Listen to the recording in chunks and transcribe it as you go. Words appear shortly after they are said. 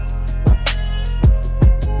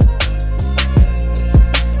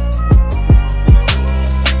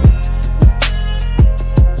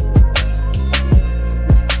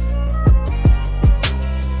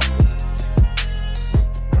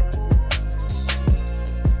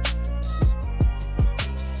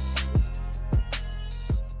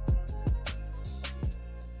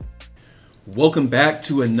Welcome back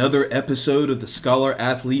to another episode of the Scholar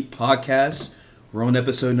Athlete Podcast. We're on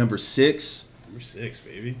episode number 6. Number 6,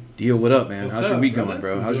 baby. Dio, what up, man? What's How's your up, week brother? going,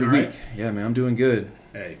 bro? You How's your doing week? Yeah, man, I'm doing good.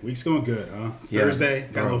 Hey, week's going good, huh? It's Yeah, Thursday.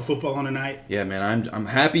 Got bro. a little football on tonight. Yeah, man, I'm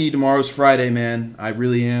happy tomorrow's Friday, man. I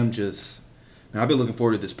really am. Man, I've been looking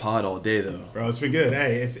forward to this pod all day, though. Bro, it's been good.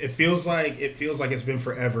 Hey, it feels like it's been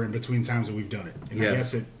forever in between times that we've done it. And Yeah. I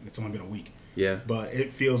guess it's only been a week. Yeah. But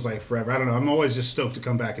it feels like forever. I don't know. I'm always just stoked to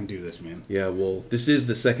come back and do this, man. Yeah, well, this is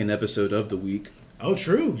the second episode of the week. Oh,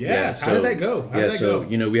 true. Yeah. How did that go?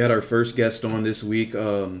 We had our first guest on this week.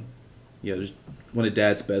 Just one of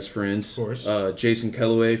Dad's best friends. Of course. Jason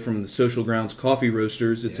Kellaway from the Social Grounds Coffee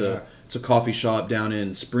Roasters. It's a coffee shop down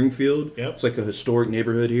in Springfield. Yep. It's like a historic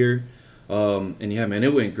neighborhood here. And yeah, man,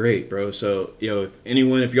 it went great, bro. So,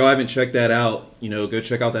 if y'all haven't checked that out, go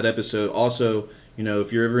check out that episode. Also,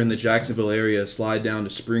 if you're ever in the Jacksonville area, slide down to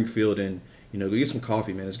Springfield and, go get some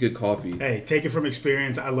coffee, man. It's good coffee. Hey, take it from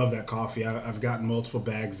experience. I love that coffee. I've gotten multiple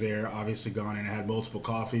bags there. Obviously gone and had multiple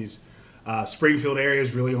coffees. Springfield area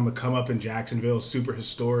is really on the come up in Jacksonville. Super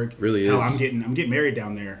historic. Really Hell, is. I'm getting married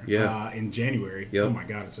down there. Yeah. In January. Yep. Oh my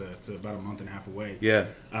God, it's about a month and a half away. Yeah.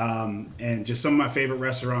 And just some of my favorite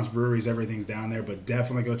restaurants, breweries, everything's down there. But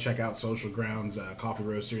definitely go check out Social Grounds, Coffee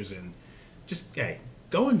Roasters, and just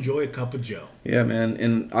go enjoy a cup of Joe. Yeah, man,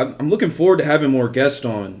 and I'm looking forward to having more guests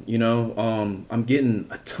on. I'm getting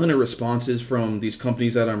a ton of responses from these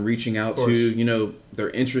companies that I'm reaching out to. They're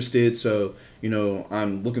interested, so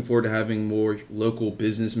I'm looking forward to having more local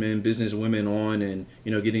businessmen, businesswomen on, and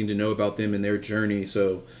getting to know about them and their journey.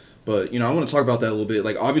 So, but I want to talk about that a little bit.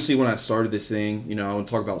 Like, obviously, when I started this thing, I want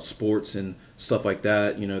to talk about sports and stuff like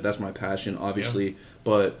that. That's my passion, obviously. Yeah.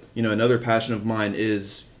 But another passion of mine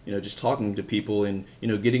is just talking to people and,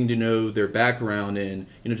 getting to know their background and,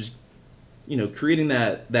 just, creating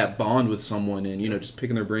that bond with someone and, just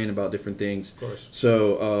picking their brain about different things. Of course.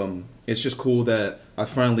 So it's just cool that I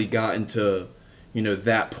finally gotten to,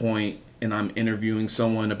 that point and I'm interviewing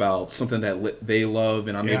someone about something that they love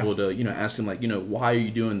and I'm able to, ask them like, why are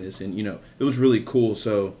you doing this? And, it was really cool.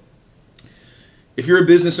 So if you're a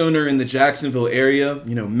business owner in the Jacksonville area,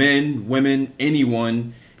 men, women,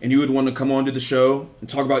 anyone, and you would want to come on to the show and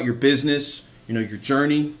talk about your business, your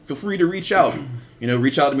journey, feel free to reach out.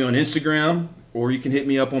 Reach out to me on Instagram, or you can hit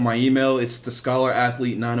me up on my email. It's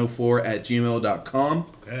thescholarathlete904@gmail.com.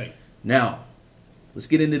 Okay. Now, let's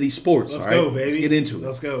get into these sports. Let's all right? go, baby. Let's get into it.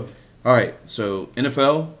 Let's go. All right. So,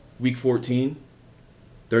 NFL, Week 14,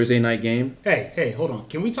 Thursday night game. Hey, hold on.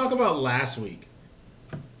 Can we talk about last week?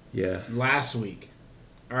 Yeah. Last week.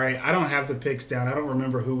 All right. I don't have the picks down. I don't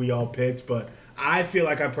remember who we all picked, but I feel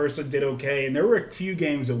like I personally did okay, and there were a few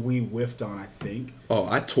games that we whiffed on, I think. Oh,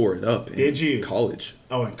 I tore it up in college.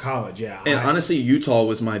 Oh, in college, yeah. And honestly, Utah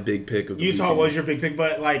was my big pick of the Utah weekend. was your big pick,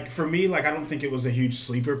 but for me, I don't think it was a huge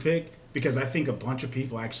sleeper pick because I think a bunch of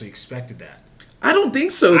people actually expected that. I don't think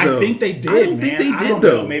so, though. I think they did, I don't think they did,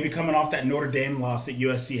 though. Maybe coming off that Notre Dame loss that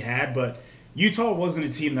USC had, but Utah wasn't a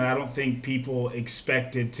team that I don't think people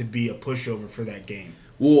expected to be a pushover for that game.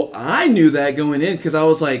 Well, I knew that going in because I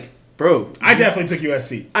was like, bro. I definitely took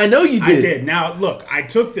USC. I know you did. I did. Now, look, I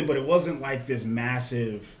took them, but it wasn't like this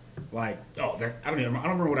massive, I don't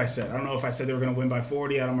remember what I said. I don't know if I said they were going to win by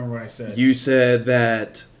 40. I don't remember what I said. You said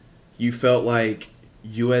that you felt like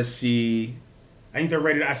USC. I think they're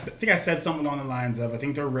ready. I think I said something along the lines of, I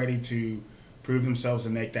think they're ready to prove themselves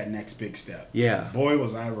and make that next big step. Yeah. Boy,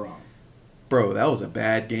 was I wrong. Bro, that was a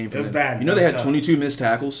bad game for them. It was bad. They had 22 missed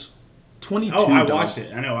tackles. 22. Oh, I watched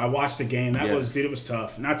it. I know. I watched the game. Yeah. It was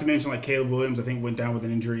tough. Not to mention, Caleb Williams, I think, went down with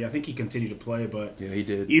an injury. I think he continued to play, but yeah, he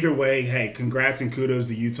did. Either way, hey, congrats and kudos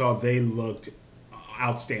to Utah. They looked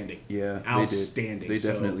outstanding. Yeah, outstanding. They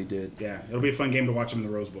definitely did. Yeah, it'll be a fun game to watch them in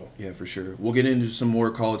the Rose Bowl. Yeah, for sure. We'll get into some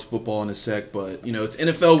more college football in a sec, but it's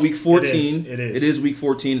NFL Week 14. It is. It is Week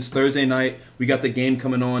 14. It's Thursday night. We got the game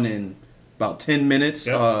coming on in about 10 minutes.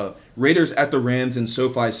 Yep. Raiders at the Rams in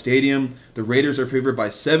SoFi Stadium. The Raiders are favored by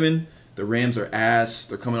 7. The Rams are ass.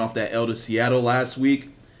 They're coming off that L to Seattle last week.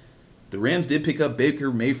 The Rams did pick up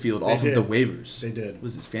Baker Mayfield off of the waivers. They did.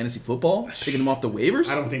 Was this fantasy football? Picking him off the waivers?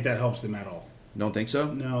 I don't think that helps them at all. Don't think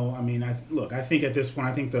so? No, I mean, I think at this point,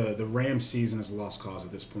 I think the Rams season is a lost cause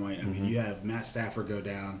at this point. I mean, you have Matt Stafford go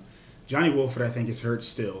down. Johnny Wolford, I think, is hurt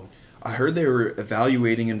still. I heard they were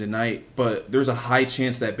evaluating him tonight, but there's a high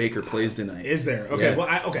chance that Baker plays tonight. Is there? Okay,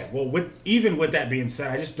 yeah. Well, even with that being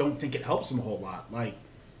said, I just don't think it helps him a whole lot.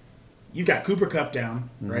 You've got Cooper Kupp down,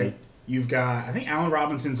 right? You've got, I think Allen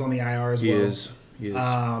Robinson's on the IR as well. He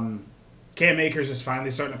is. Cam Akers is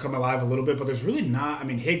finally starting to come alive a little bit, but there's really not. I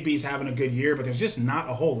mean, Higbee's having a good year, but there's just not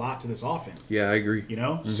a whole lot to this offense. Yeah, I agree.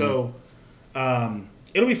 So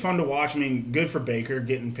It'll be fun to watch. I mean, good for Baker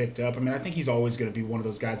getting picked up. I mean, I think he's always going to be one of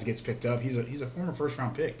those guys that gets picked up. He's a former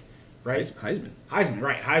first-round pick, right? Heisman,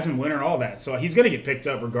 right. Heisman winner and all that. So he's going to get picked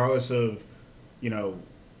up regardless of,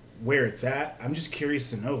 where it's at. I'm just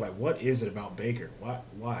curious to know, like, what is it about Baker?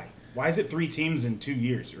 Why? Why is it 3 teams in 2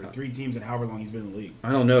 years or 3 teams in however long he's been in the league?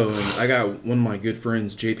 I don't know. I got one of my good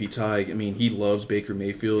friends, JP Tighe. I mean, he loves Baker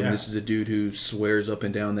Mayfield, and this is a dude who swears up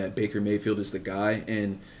and down that Baker Mayfield is the guy.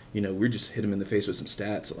 And, we just hit him in the face with some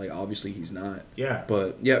stats. Like, obviously he's not. Yeah.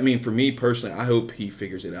 But, yeah, I mean, for me personally, I hope he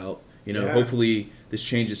figures it out. Hopefully this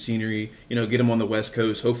changes scenery. Get him on the West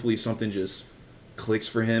Coast. Hopefully something just clicks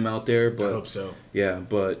for him out there. But I hope so. Yeah,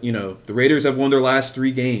 but the Raiders have won their last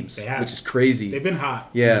 3 games, which is crazy. They've been hot.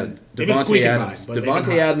 Yeah, Devontae Adams.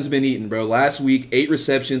 Devontae Adams been eating, bro. Last week, 8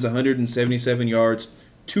 receptions, 177 yards,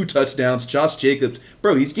 2 touchdowns. Josh Jacobs,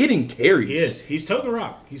 bro, he's getting carries. He is. He's toting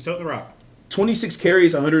the rock. 26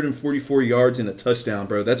 carries, 144 yards, and a touchdown,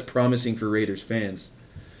 bro. That's promising for Raiders fans.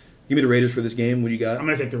 Give me the Raiders for this game. What do you got? I'm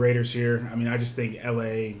going to take the Raiders here. I mean, I just think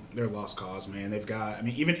L.A., they're lost cause, man. They've got,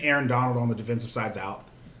 even Aaron Donald on the defensive side's out.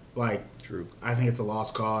 True. I think it's a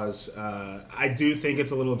lost cause. I do think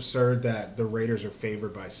it's a little absurd that the Raiders are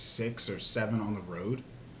favored by 6 or 7 on the road.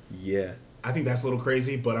 Yeah. I think that's a little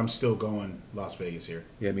crazy, but I'm still going Las Vegas here.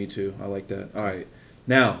 Yeah, me too. I like that. All right.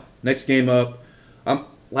 Now, next game up.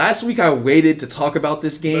 Last week I waited to talk about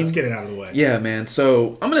this game. Let's get it out of the way. Yeah, man.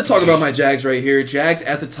 So I'm going to talk about my Jags right here. Jags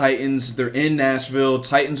at the Titans. They're in Nashville.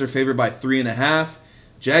 Titans are favored by 3.5.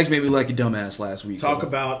 Jags made me like a dumbass last week. Talk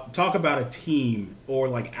about a team or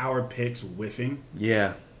like our picks whiffing.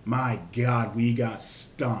 Yeah. My God, we got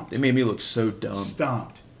stomped. They made me look so dumb.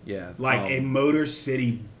 Stomped. Yeah. Like a Motor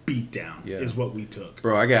City beatdown is what we took.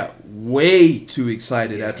 Bro, I got way too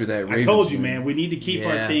excited after that Ravens I told you, win. man, we need to keep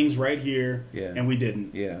our things right here, and we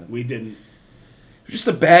didn't. Yeah. We didn't. It was just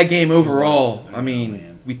a bad game overall. I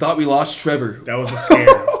mean, we thought we lost Trevor. That was a scare.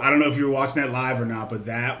 I don't know if you were watching that live or not, but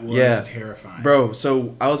that was terrifying. Bro,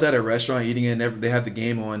 so I was at a restaurant eating it, and they had the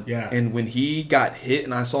game on. Yeah. And when he got hit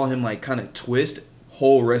and I saw him, like, kind of twist,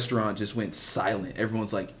 whole restaurant just went silent.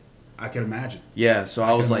 Everyone's like... I could imagine. Yeah, so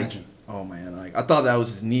I was like, oh, man. Like, I thought that was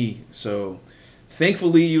his knee. So,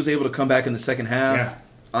 thankfully, he was able to come back in the second half. Yeah.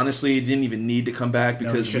 Honestly, he didn't even need to come back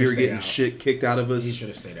because we were getting shit kicked out of us. He should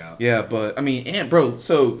have stayed out. Yeah, but, bro,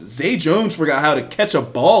 so Zay Jones forgot how to catch a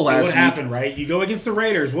ball last week. What happened, right? You go against the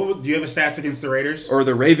Raiders. Do you have a stats against the Raiders? Or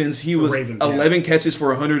the Ravens. He was 11 catches for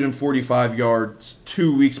 145 yards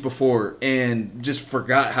 2 weeks before and just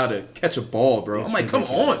forgot how to catch a ball, bro. I'm like, come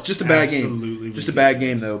on. Just a bad game. Just a bad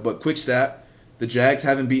game, though. But quick stat, the Jags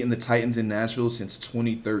haven't beaten the Titans in Nashville since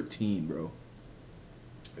 2013, bro.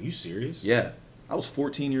 Are you serious? Yeah. I was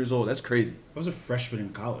 14 years old. That's crazy. I was a freshman in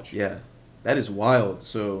college. Yeah. That is wild.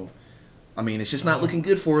 So, it's just not looking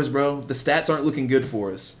good for us, bro. The stats aren't looking good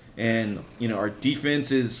for us. And, our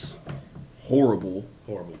defense is horrible.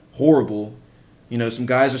 Horrible. Some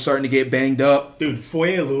guys are starting to get banged up. Dude,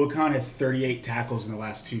 Foye Oluokun has 38 tackles in the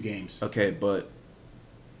last 2 games. Okay, but,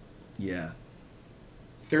 yeah.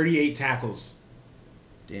 38 tackles.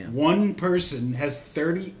 Damn. One person has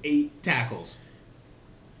 38 tackles.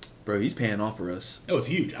 Bro, he's paying off for us. Oh, it's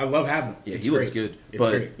huge. I love having him. Yeah, he looks good.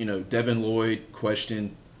 But, Devin Lloyd,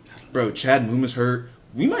 question. Bro, Chad Muma's hurt.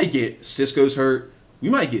 We might get Cisco's hurt. We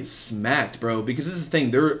might get smacked, bro, because this is the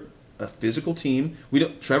thing. They're a physical team.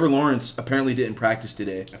 Trevor Lawrence apparently didn't practice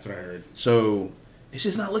today. That's what I heard. So, it's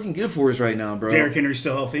just not looking good for us right now, bro. Derrick Henry's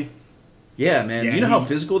still healthy? Yeah, man. You know how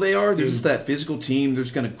physical they are? They're just that physical team. They're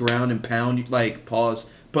just going to ground and pound, pause.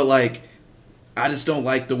 But, I just don't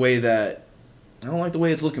like the way that... I don't like the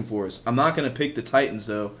way it's looking for us. I'm not going to pick the Titans,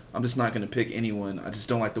 though. I'm just not going to pick anyone. I just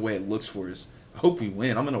don't like the way it looks for us. I hope we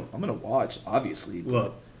win. I'm gonna watch, obviously.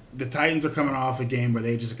 Look, the Titans are coming off a game where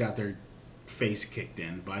they just got their face kicked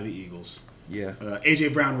in by the Eagles. Yeah. A.J.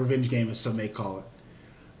 Brown revenge game, as some may call it.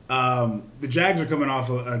 The Jags are coming off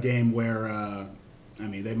a game where,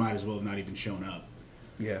 they might as well have not even shown up.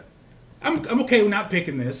 Yeah. I'm okay with not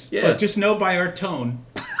picking this. Yeah. But just know by our tone...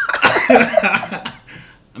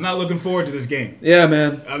 I'm not looking forward to this game. Yeah,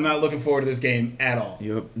 man. I'm not looking forward to this game at all.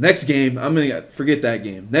 Yep. Next game, I'm going to forget that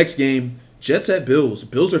game. Next game, Jets at Bills.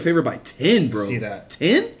 Bills are favored by 10, bro. I see that.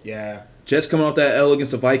 10? Yeah. Jets coming off that L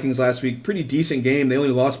against the Vikings last week. Pretty decent game. They only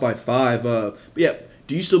lost by 5. But yeah,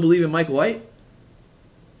 do you still believe in Mike White?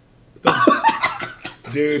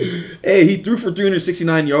 Dude. Hey, he threw for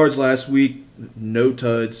 369 yards last week. No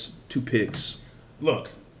tuds. 2 picks. Look,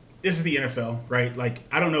 this is the NFL, right?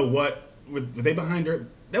 I don't know what. Were they behind her?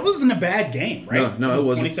 That wasn't a bad game, right? No, it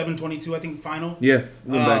wasn't. 27-22, I think, final. Yeah, it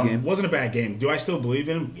wasn't a bad game. Wasn't a bad game. Do I still believe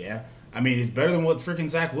in him? Yeah. I mean, it's better than what freaking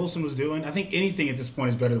Zach Wilson was doing. I think anything at this point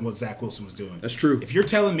is better than what Zach Wilson was doing. That's true. If you're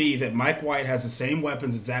telling me that Mike White has the same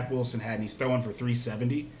weapons that Zach Wilson had and he's throwing for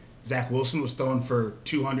 370, Zach Wilson was throwing for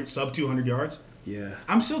 200, sub 200 yards. Yeah.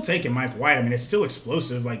 I'm still taking Mike White. I mean, it's still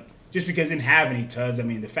explosive. Like, just because they didn't have any tuds, I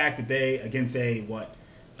mean, the fact that they, against a,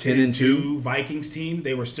 10-2 Vikings team,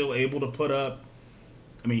 they were still able to put up,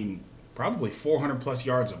 I mean, probably 400-plus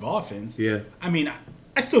yards of offense. Yeah. I mean,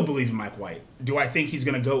 I still believe in Mike White. Do I think he's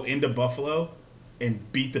going to go into Buffalo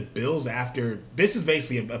and beat the Bills after – this is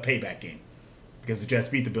basically a payback game because the Jets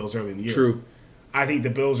beat the Bills early in the year. True. I think the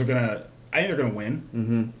Bills are going to – I think they're going to win.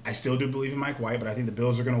 Mm-hmm. I still do believe in Mike White, but I think the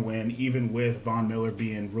Bills are going to win even with Von Miller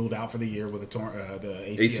being ruled out for the year with the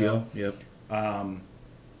ACL. Yep.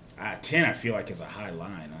 10, I feel like, is a high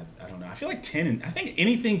line. I don't know. I feel like 10 – and I think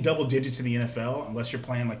anything double digits in the NFL, unless you're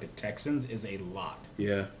playing like the Texans, is a lot.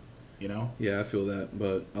 Yeah. You know? Yeah, I feel that.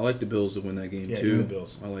 But I like the Bills to win that game, too. Yeah, the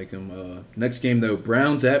Bills. I like them. Next game, though,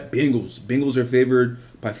 Browns at Bengals. Bengals are favored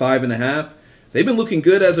by 5.5. They've been looking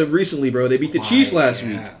good as of recently, bro. They beat the Chiefs last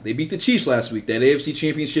week. That AFC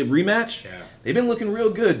Championship rematch. Yeah. They've been looking real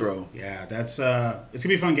good, bro. Yeah, that's it's going to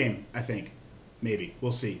be a fun game, I think. Maybe.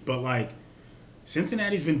 We'll see. But, like,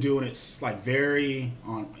 Cincinnati's been doing it, like, very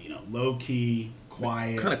on, low-key,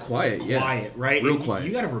 quiet. Kind of quiet, yeah. Quiet, right? Real and quiet.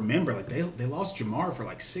 You got to remember, like, they lost Jamar for,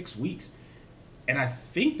 like, 6 weeks. And I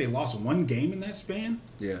think they lost one game in that span.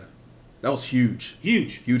 Yeah. That was huge.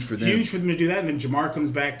 Huge for them. Huge for them to do that. And then Jamar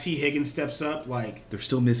comes back. T. Higgins steps up. Like, they're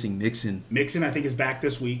still missing Mixon. Mixon, I think, is back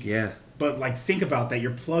this week. Yeah. But, like, think about that.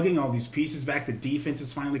 You're plugging all these pieces back. The defense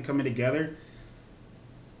is finally coming together.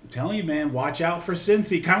 I'm telling you, man, watch out for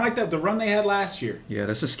Cincy. Kind of like the run they had last year. Yeah,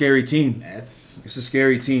 that's a scary team. It's a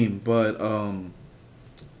scary team. But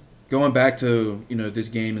going back to, this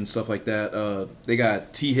game and stuff like that, they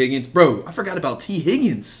got T. Higgins. Bro, I forgot about T.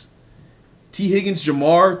 Higgins. T. Higgins,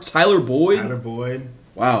 Jamar, Tyler Boyd.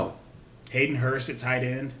 Wow. Hayden Hurst at tight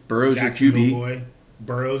end. Burrow's your QB.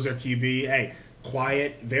 Burrow's their QB. Hey,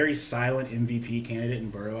 quiet, very silent MVP candidate in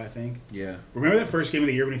Burrow, I think. Yeah. Remember that first game of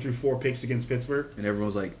the year when he threw 4 picks against Pittsburgh? And everyone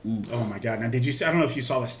was like, ooh. Oh, my God. Now, did you see? I don't know if you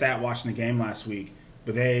saw the stat watching the game last week,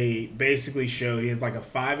 but they basically showed he had like a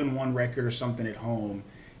 5-1 record or something at home.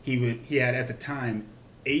 He had, at the time,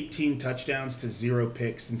 18 touchdowns to 0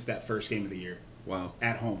 picks since that first game of the year. Wow.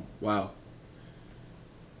 At home. Wow.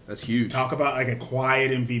 That's huge. Talk about like a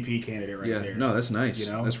quiet MVP candidate right there. Yeah, no, that's nice.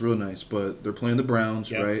 That's real nice. But they're playing the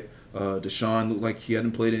Browns, right? Deshaun looked like he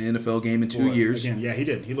hadn't played an NFL game in 2 years. Again, yeah, he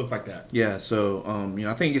did. He looked like that. Yeah, so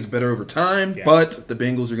I think it's better over time. Yeah. But the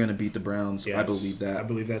Bengals are going to beat the Browns. Yes, I believe that. I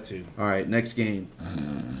believe that too. All right, next game.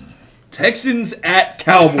 Texans at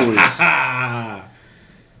Cowboys.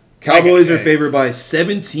 Cowboys are favored by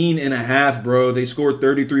 17.5, bro. They scored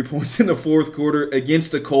 33 points in the fourth quarter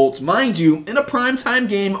against the Colts. Mind you, in a primetime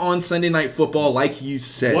game on Sunday Night Football, like you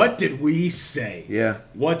said. What did we say? Yeah.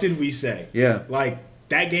 What did we say? Yeah. Like,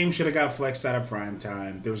 that game should have got flexed out of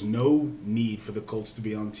primetime. There was no need for the Colts to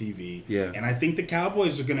be on TV. Yeah. And I think the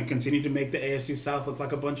Cowboys are going to continue to make the AFC South look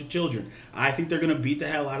like a bunch of children. I think they're going to beat the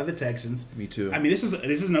hell out of the Texans. Me too. I mean, this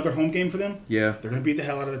is another home game for them. Yeah. They're going to beat the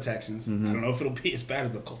hell out of the Texans. Mm-hmm. I don't know if it'll be as bad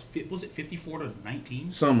as the Colts. Was it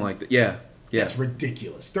 54-19? Something like that. Yeah. Yeah. That's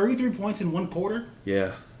ridiculous. 33 points in one quarter?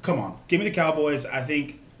 Yeah. Come on. Give me the Cowboys. I don't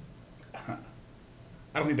think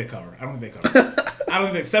they cover. I don't think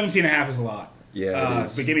 17.5 is a lot. Yeah,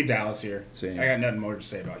 but give me Dallas here. Same. I got nothing more to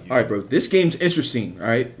say about you. All right, bro. This game's interesting. All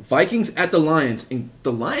right, Vikings at the Lions, and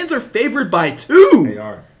the Lions are favored by 2. They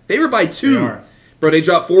are favored by 2. They are. Bro, they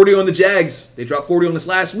dropped 40 on the Jags. They dropped 40 on us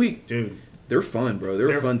last week. Dude, they're fun, bro.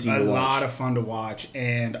 They're a fun team to watch. A lot of fun to watch,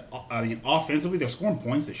 and I mean, offensively, they're scoring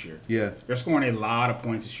points this year. Yeah, they're scoring a lot of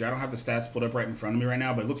points this year. I don't have the stats pulled up right in front of me right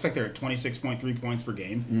now, but it looks like they're at 26.3 points per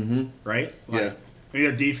game. Mm-hmm. Right? Yeah. I mean,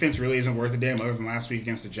 their defense really isn't worth a damn other than last week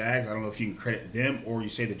against the Jags. I don't know if you can credit them or you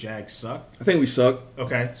say the Jags suck. I think we suck.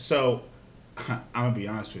 Okay, so I'm going to be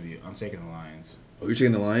honest with you. I'm taking the Lions. Oh, you're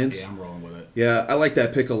taking the Lions? Yeah, I'm rolling with it. Yeah, I like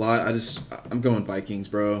that pick a lot. I'm going Vikings,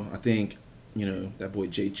 bro. I think, that boy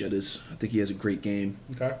Jay Jettis, I think he has a great game.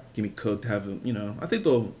 Okay. Give me Cook to have him, I think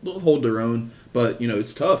they'll hold their own. But,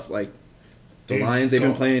 it's tough. Like, the Lions, they've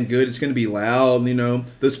been playing good. It's going to be loud,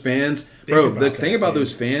 Those fans. Bro, the thing about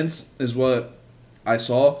those fans is what I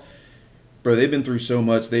saw, bro, they've been through so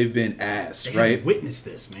much. They've been ass, right? Witness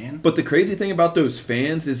this, man. But the crazy thing about those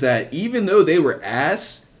fans is that even though they were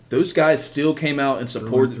ass, those guys still came out and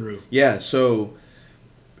supported. Yeah, so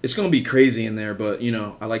it's going to be crazy in there. But,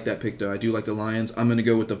 I like that pick, though. I do like the Lions. I'm going to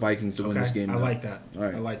go with the Vikings to win this game. I like that. All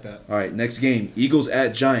right. I like that. All right, next game, Eagles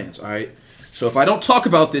at Giants, all right? So if I don't talk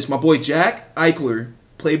about this, my boy Jack Eichler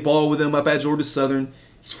played ball with him up at Georgia Southern.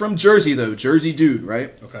 He's from Jersey, though. Jersey dude,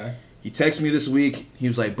 right? Okay. He texted me this week. He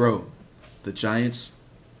was like, bro, the Giants,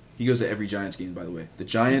 he goes to every Giants game, by the way. The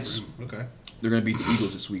Giants, okay, they're going to beat the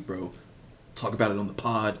Eagles this week, bro. Talk about it on the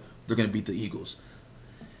pod. They're going to beat the Eagles.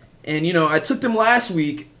 And, you know, I took them last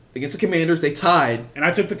week against the Commanders. They tied. And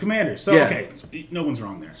I took the Commanders. So, okay, no one's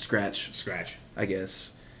wrong there. Scratch, I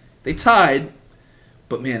guess. They tied.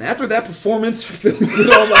 But, man, after that performance for Philly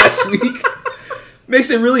last week, makes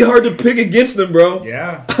it really hard to pick against them, bro.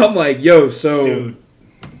 Yeah. I'm like, yo, so... Dude.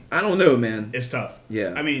 I don't know, man. It's tough.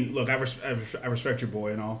 Yeah. I mean, look, I respect your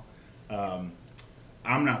boy and all.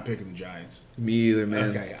 I'm not picking the Giants. Me either, man.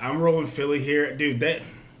 Okay, I'm rolling Philly here. Dude,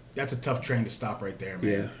 that's a tough train to stop right there,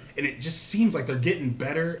 man. Yeah. And it just seems like they're getting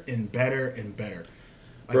better and better and better.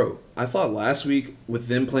 Like, bro, I thought last week with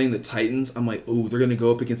them playing the Titans, I'm like, oh, they're going to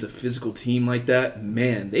go up against a physical team like that.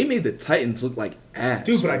 Man, they made the Titans look like ass.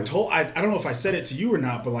 Dude, but I don't know if I said it to you or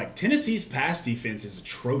not, but like Tennessee's pass defense is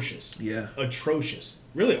atrocious. Yeah. Atrocious.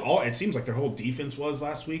 Really, it seems like their whole defense was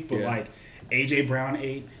last week, but like A.J. Brown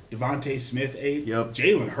 8, Devontae Smith 8. Yep.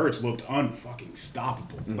 Jalen Hurts looked unfucking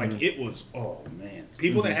stoppable. Mm-hmm. Like it was, oh man.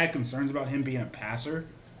 People that had concerns about him being a passer,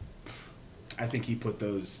 I think he put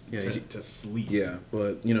those to sleep. Yeah,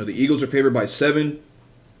 but you know the Eagles are favored by 7.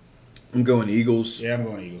 I'm going Eagles. Yeah, I'm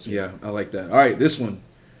going Eagles. Yeah, I like that. All right, this one.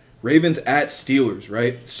 Ravens at Steelers,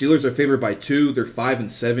 right? Steelers are favored by 2. They're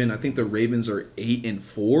 5-7. I think the Ravens are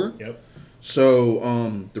 8-4. Yep.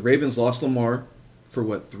 So the Ravens lost Lamar for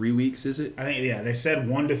what, 3 weeks? Is it? I think they said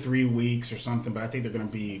 1 to 3 weeks or something, but I think they're going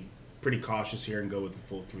to be pretty cautious here and go with the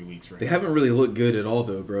full 3 weeks. Right. They haven't really looked good at all,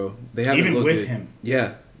 though, bro. They haven't even looked with good. him.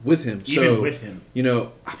 Yeah, with him. Even with him. You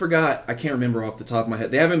know, I forgot. I can't remember off the top of my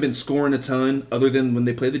head. They haven't been scoring a ton, other than when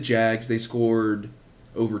they played the Jags. They scored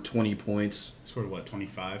over 20 points. Scored what,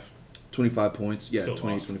 25? 25 points. Yeah, Still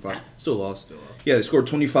 20, lost. 25. Still lost. Yeah, they scored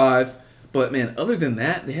 25. But, man, other than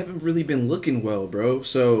that, they haven't really been looking well, bro.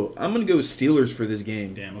 So, I'm going to go with Steelers for this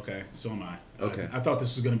game. Damn, okay. So am I. Okay. I thought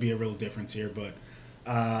this was going to be a real difference here, but,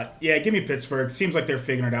 yeah, give me Pittsburgh. Seems like they're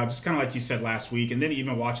figuring it out, just kind of like you said last week. And then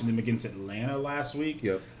even watching them against Atlanta last week.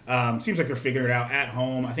 Yep. Seems like they're figuring it out at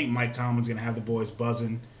home. I think Mike Tomlin's going to have the boys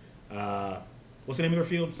buzzing. What's the name of their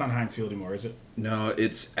field? It's not Heinz Field anymore, is it? No,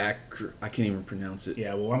 it's I can't even pronounce it.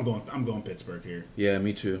 Yeah, well, I'm going Pittsburgh here. Yeah,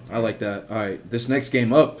 me too. I like that. All right, this next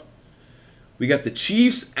game up, we got the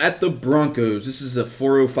Chiefs at the Broncos. This is a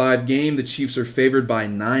 4:05 game. The Chiefs are favored by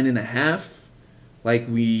 9.5, like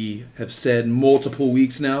we have said multiple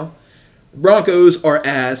weeks now. The Broncos are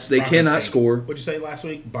ass. They cannot score. What'd you say last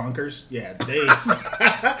week? Bonkers? Yeah,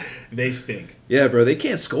 they stink. Yeah, bro, they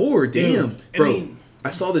can't score. Damn, dude, bro. I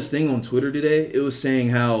saw this thing on Twitter today. It was saying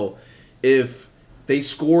how if they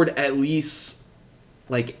scored at least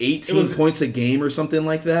like 18 points a game or something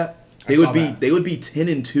like that, they would be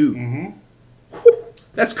 10-2. Mm-hmm.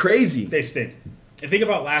 That's crazy. They stink. And think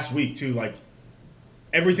about last week too. Like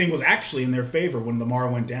everything was actually in their favor when Lamar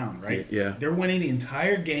went down. Right? Yeah. They're winning the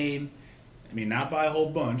entire game. I mean, not by a whole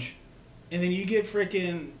bunch. And then you get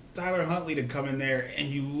freaking Tyler Huntley to come in there and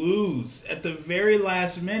you lose at the very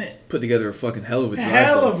last minute. Put together a fucking hell of a drive.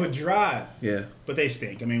 Hell of a drive. Yeah. But they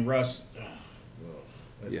stink. I mean, Russ.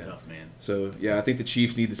 That's tough, man. So, yeah, I think the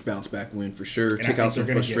Chiefs need this bounce-back win for sure. And Take out some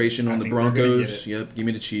frustration on the Broncos. Yep, give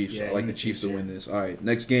me the Chiefs. Yeah, I like the Chiefs to win this. All right,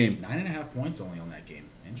 next game. 9.5 points only on that game.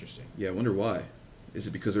 Interesting. Yeah, I wonder why. Is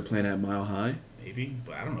it because they're playing at Mile High? Maybe,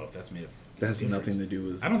 but I don't know if that's made a That has nothing to do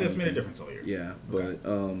with... I don't think that's made a difference all year. Yeah, but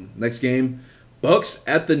next game, Bucks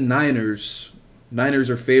at the Niners. Niners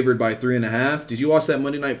are favored by 3.5. Did you watch that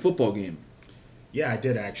Monday Night Football game? Yeah, I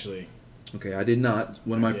did actually. Okay, I did not.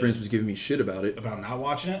 One of my friends was giving me shit about it. About not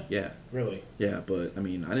watching it? Yeah. Really? Yeah, but, I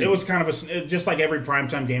mean, I didn't... It was kind of just like every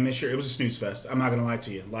primetime game this year, it was a snooze fest. I'm not going to lie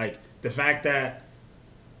to you. Like, the fact that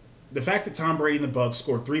Tom Brady and the Bucks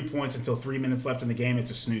scored 3 points until 3 minutes left in the game, it's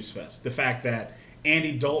a snooze fest. The fact that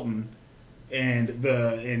Andy Dalton and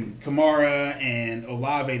Kamara and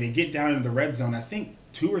Olave, they get down into the red zone, I think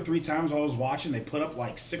 2 or 3 times while I was watching, they put up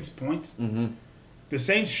like 6 points. Mm-hmm. The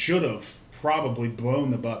Saints should have probably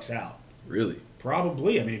blown the Bucks out. Really?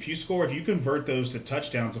 Probably. I mean, if you convert those to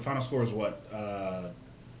touchdowns, the final score is what? I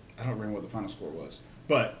don't remember what the final score was.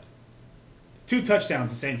 But 2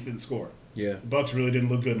 touchdowns the Saints didn't score. Yeah. The Bucks really didn't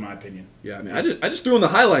look good in my opinion. Yeah, I mean, I just threw in the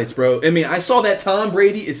highlights, bro. I mean, I saw that Tom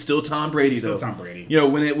Brady. It's still Tom Brady, He's though. still Tom Brady. You know,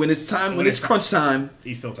 when it's crunch time,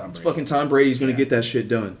 he's still Tom Brady. It's fucking Tom Brady's going to get that shit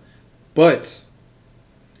done. But,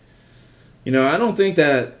 you know, I don't think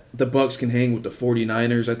that the Bucks can hang with the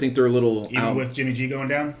 49ers. I think they're a little Even with Jimmy G going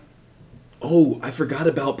down? Oh, I forgot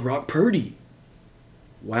about Brock Purdy.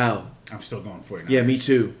 Wow. I'm still going 49ers. Yeah, me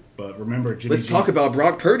too. But remember, Jimmy Let's talk about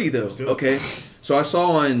Brock Purdy, though. Okay. So I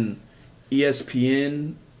saw on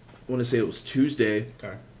ESPN, I want to say it was Tuesday.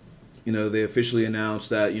 Okay. they officially announced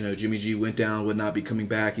that, Jimmy G went down, would not be coming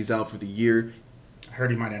back. He's out for the year. I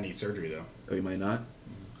heard he might not need surgery, though. Oh, he might not?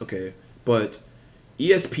 Okay. But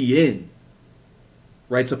ESPN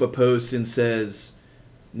writes up a post and says,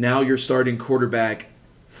 now you're starting quarterback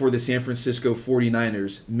for the San Francisco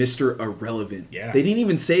 49ers, Mr. Irrelevant. Yeah. They didn't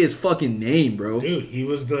even say his fucking name, bro. Dude, he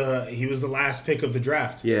was the last pick of the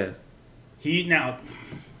draft. Yeah. Now,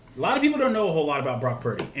 a lot of people don't know a whole lot about Brock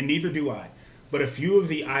Purdy, and neither do I. But a few of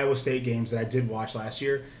the Iowa State games that I did watch last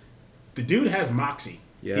year, the dude has moxie.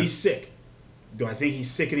 Yeah. He's sick. Do I think he's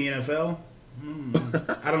sick in the NFL?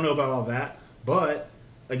 I don't know about all that. But,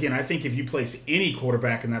 again, I think if you place any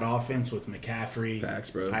quarterback in that offense with McCaffrey,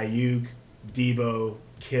 Facts, bro. Ayuk, Debo,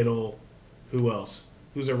 Kittle, who else?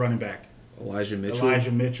 Who's their running back? Elijah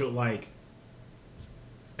Mitchell. Like,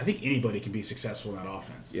 I think anybody can be successful in that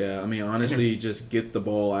offense. Yeah, I mean, honestly, just get the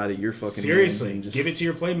ball out of your fucking Seriously, hands. And give it to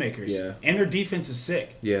your playmakers. Yeah. And their defense is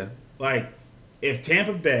sick. Yeah. Like, if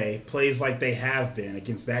Tampa Bay plays like they have been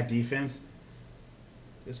against that defense,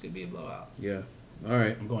 this could be a blowout. Yeah. All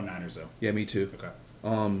right. I'm going Niners, though. Yeah, me too.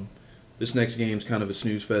 Okay. This next game's kind of a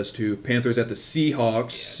snooze fest, too. Panthers at the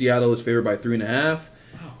Seahawks. Yeah. Seattle is favored by 3.5.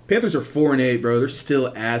 Wow. Panthers are 4-8, bro. They're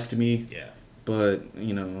still ass to me. Yeah. But,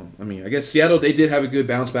 I guess Seattle, they did have a good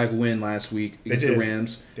bounce-back win last week against the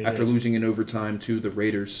Rams after losing in overtime to the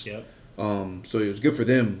Raiders. Yep. So it was good for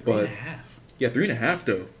them. 3.5. Yeah, 3.5,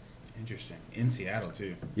 though. Interesting. In Seattle,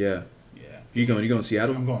 too. Yeah. Yeah. You going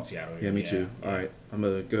Seattle? I'm going Seattle here. Yeah, me too. All right. I'm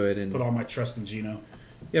going to go ahead and put all my trust in Geno.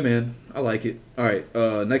 Yeah, man. I like it. All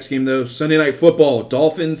right. Next game, though. Sunday Night Football.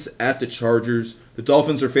 Dolphins at the Chargers. The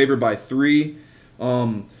Dolphins are favored by 3.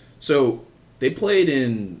 So they played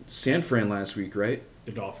in San Fran last week, right?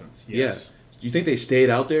 The Dolphins, yes. Yeah. Do you think they stayed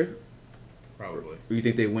out there? Probably. Or you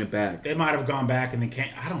think they went back? They might have gone back and then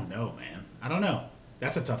came. I don't know, man. I don't know.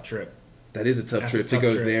 That's a tough trip. That is a tough trip to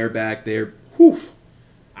go there, back there. Whew.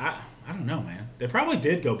 I don't know, man. They probably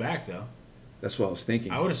did go back, though. That's what I was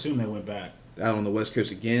thinking. I would assume they went back. Out on the West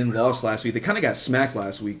Coast again. Lost last week. They kind of got smacked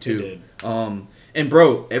last week, too. They did. And,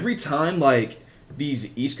 bro, every time,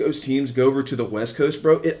 these East Coast teams go over to the West Coast,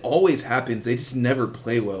 bro, it always happens. They just never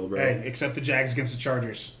play well, bro. Hey, except the Jags against the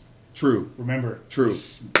Chargers. True. Remember. True.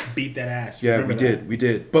 Beat that ass. Yeah, we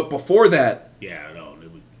did. But before that, yeah, no,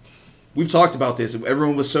 we've talked about this.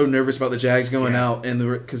 Everyone was so nervous about the Jags going out, and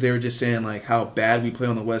because they were just saying how bad we play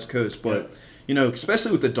on the West Coast. But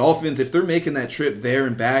especially with the Dolphins, if they're making that trip there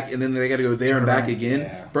and back, and then they got to go there and back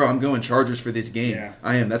again, bro, I'm going Chargers for this game. Yeah.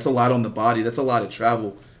 I am. That's a lot on the body. That's a lot of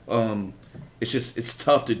travel. It's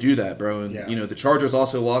tough to do that, bro. And the Chargers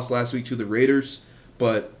also lost last week to the Raiders,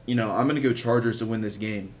 but I'm gonna go Chargers to win this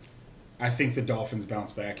game. I think the Dolphins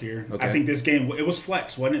bounce back here. Okay. I think this game, it was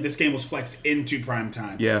flexed, wasn't it? This game was flexed into prime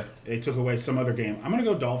time. Yeah. They took away some other game. I'm going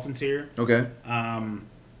to go Dolphins here. Okay.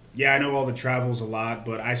 Yeah, I know all the travel's a lot,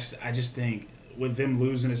 but I just think with them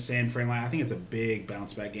losing to San Fran, I think it's a big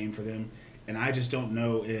bounce back game for them. And I just don't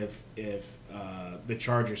know if the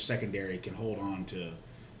Chargers secondary can hold on to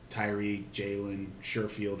Tyreek, Jalen,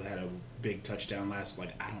 Sherfield had a big touchdown last.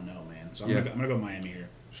 I don't know, man. So I'm gonna go Miami here.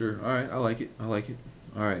 Sure. All right. I like it.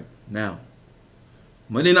 All right, now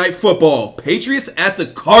Monday Night Football, Patriots at the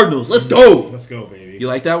Cardinals. Let's go. Let's go, baby. You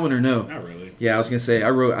like that one or no? Not really. Yeah, I was gonna say I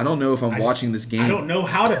don't know if I'm watching this game. I don't know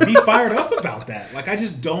how to be fired up about that. I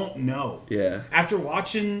just don't know. Yeah. After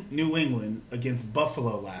watching New England against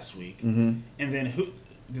Buffalo last week, and then who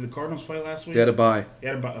did the Cardinals play last week? They had a bye.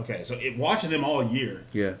 Okay, so watching them all year.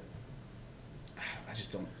 Yeah. I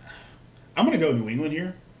just don't. I'm gonna go New England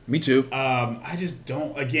here. Me too. I just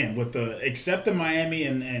don't. Again, except the Miami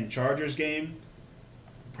and Chargers game,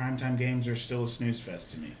 primetime games are still a snooze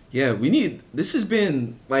fest to me. Yeah, this has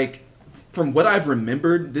been from what I've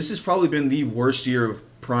remembered, this has probably been the worst year of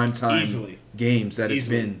primetime games that it's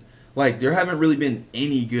been. There haven't really been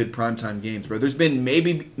any good primetime games, bro. There's been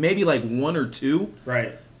maybe one or two.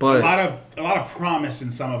 Right. But a lot of promise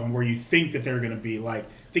in some of them where you think that they're going to be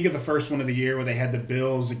think of the first one of the year where they had the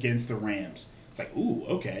Bills against the Rams. It's ooh,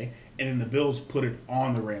 okay. And then the Bills put it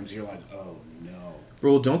on the Rams. You're oh, no.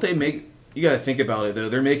 Bro, don't they make... You got to think about it, though.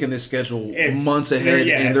 They're making this schedule months ahead.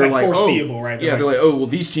 And they're foreseeable, right? They're oh, well,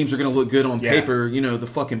 these teams are going to look good on paper. The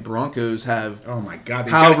fucking Broncos have... Oh, my God.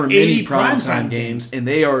 However many primetime games, and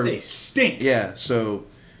they stink. Yeah, so you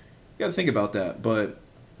got to think about that. But,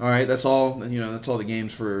 all right, that's all. That's all the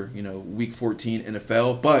games for, Week 14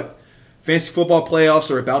 NFL. But... Fantasy football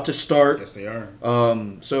playoffs are about to start. Yes, they are.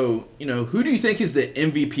 So, who do you think is the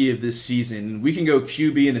MVP of this season? We can go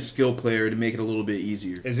QB and a skill player to make it a little bit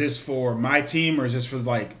easier. Is this for my team or is this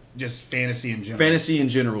for, just fantasy in general? Fantasy in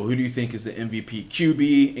general. Who do you think is the MVP?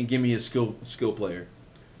 QB, and give me a skill player.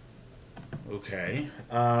 Okay.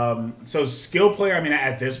 So skill player, I mean,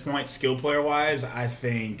 at this point, skill player wise, I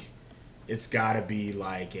think it's got to be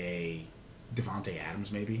like a Devontae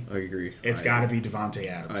Adams, maybe. I agree. It's got to be Devontae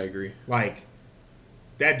Adams. I agree. Like,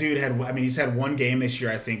 that dude he's had one game this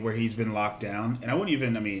year, I think, where he's been locked down.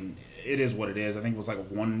 And it is what it is. I think it was like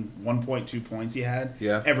 1.2 points he had.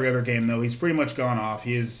 Yeah. Every other game, though, he's pretty much gone off.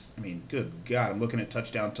 Good God, I'm looking at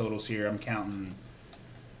touchdown totals here. I'm counting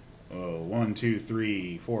 1, 2,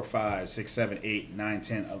 3, 4, 5, 6, 7, 8, 9,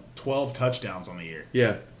 10, 12 touchdowns on the year.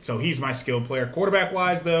 Yeah. So he's my skill player.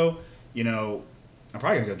 Quarterback-wise, though, I'm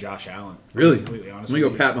probably going to go Josh Allen. Really? Completely honest. I'm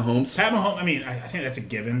going to go Pat Mahomes. Pat Mahomes, I think that's a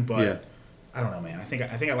given, but I don't know, man. I think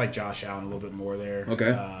I like Josh Allen a little bit more there.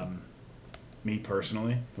 Okay. Me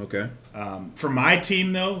personally. Okay. For my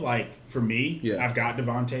team, though, like for me, Yeah. I've got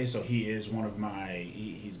Devontae, so he is one of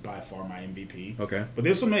he's by far my MVP. Okay. But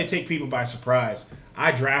this one may take people by surprise.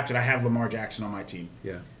 I have Lamar Jackson on my team.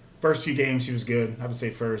 Yeah. First few games, he was good. I would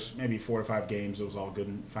say maybe 4 or 5 games, it was all good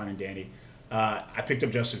and fine and dandy. I picked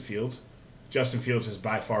up Justin Fields. Justin Fields has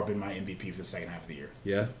by far been my MVP for the second half of the year.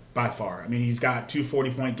 Yeah. By far. I mean, he's got 2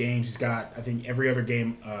 40-point games. He's got, I think, every other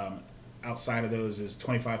game outside of those is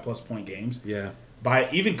 25-plus point games. Yeah. By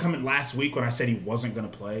even coming last week when I said he wasn't going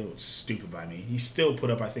to play, it was stupid by me. He still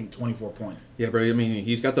put up, I think, 24 points. Yeah, bro. I mean,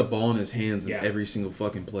 he's got the ball in his hands in every single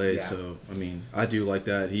fucking play. Yeah. So, I mean, I do like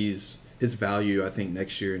that. His value, I think,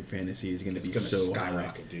 next year in fantasy is going to be so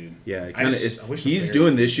skyrocket, dude. Yeah, it kind of is. He's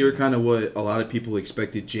doing this year kind of what a lot of people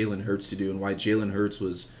expected Jalen Hurts to do, and why Jalen Hurts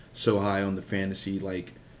was so high on the fantasy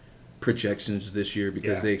projections this year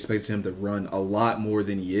because they expected him to run a lot more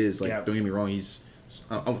than he is. Don't get me wrong,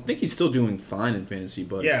 I think he's still doing fine in fantasy,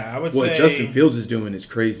 but I would what say Justin Fields is doing is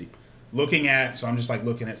crazy. I'm just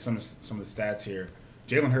looking at some of the stats here.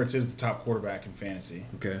 Jalen Hurts is the top quarterback in fantasy.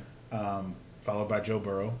 Okay. Followed by Joe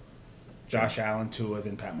Burrow. Josh Allen, Tua,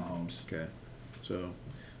 then Pat Mahomes. Okay. So,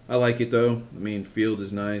 I like it, though. I mean, Fields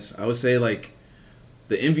is nice. I would say,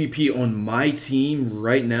 the MVP on my team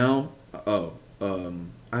right now, I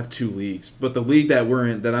have 2 leagues. But the league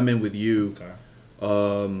that I'm in with you,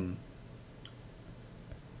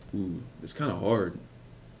 it's kind of hard.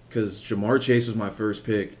 Because Jamar Chase was my first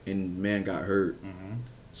pick, and man got hurt. Mm-hmm.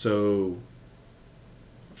 So,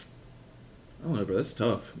 I don't know, bro. That's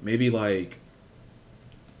tough. Maybe,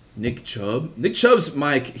 Nick Chubb. Nick Chubb's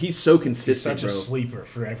he's so consistent, He's such a sleeper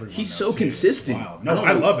for everyone. He's so consistent. Wow. No,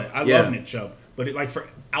 I love it. I love Nick Chubb. But for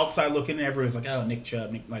outside looking, everyone's like, oh, Nick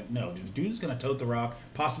Chubb. No, dude's going to tote the rock,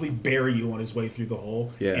 possibly bury you on his way through the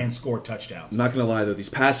hole, and score touchdowns. I'm not going to lie, though. These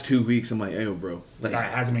past 2 weeks, I'm like, hey, bro.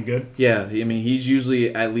 Hasn't been good? Yeah. I mean, he's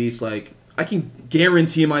usually at least, I can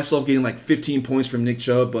guarantee myself getting 15 points from Nick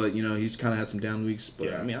Chubb, but he's kind of had some down weeks.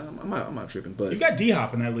 But I mean, I'm not tripping. But you got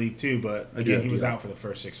D-Hop in that league too, but again, he was out for the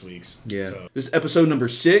first 6 weeks. Yeah, so. This is episode number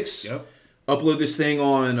 6. Yep. Upload this thing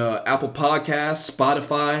on Apple Podcasts,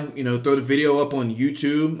 Spotify. Throw the video up on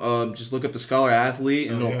YouTube. Just look up the Scholar Athlete,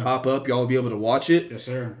 and it'll pop up. Y'all will be able to watch it. Yes,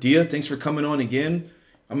 sir. Dia, thanks for coming on again.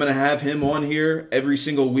 I'm going to have him on here every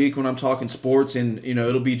single week when I'm talking sports, and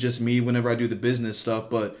it'll be just me whenever I do the business stuff,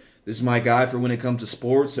 but this is my guy for when it comes to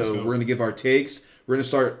sports, so we're going to give our takes. We're going to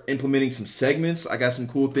start implementing some segments. I got some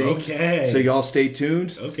cool things. Okay. So y'all stay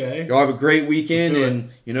tuned. Okay. Y'all have a great weekend,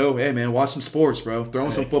 and, hey, man, watch some sports, bro. Throw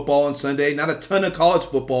in some football on Sunday. Not a ton of college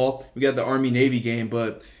football. We got the Army-Navy game,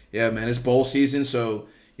 but, yeah, man, it's bowl season, so,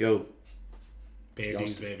 Baby.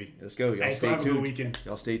 Let's go. Y'all stay tuned. Have a good weekend.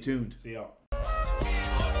 Y'all stay tuned. See y'all.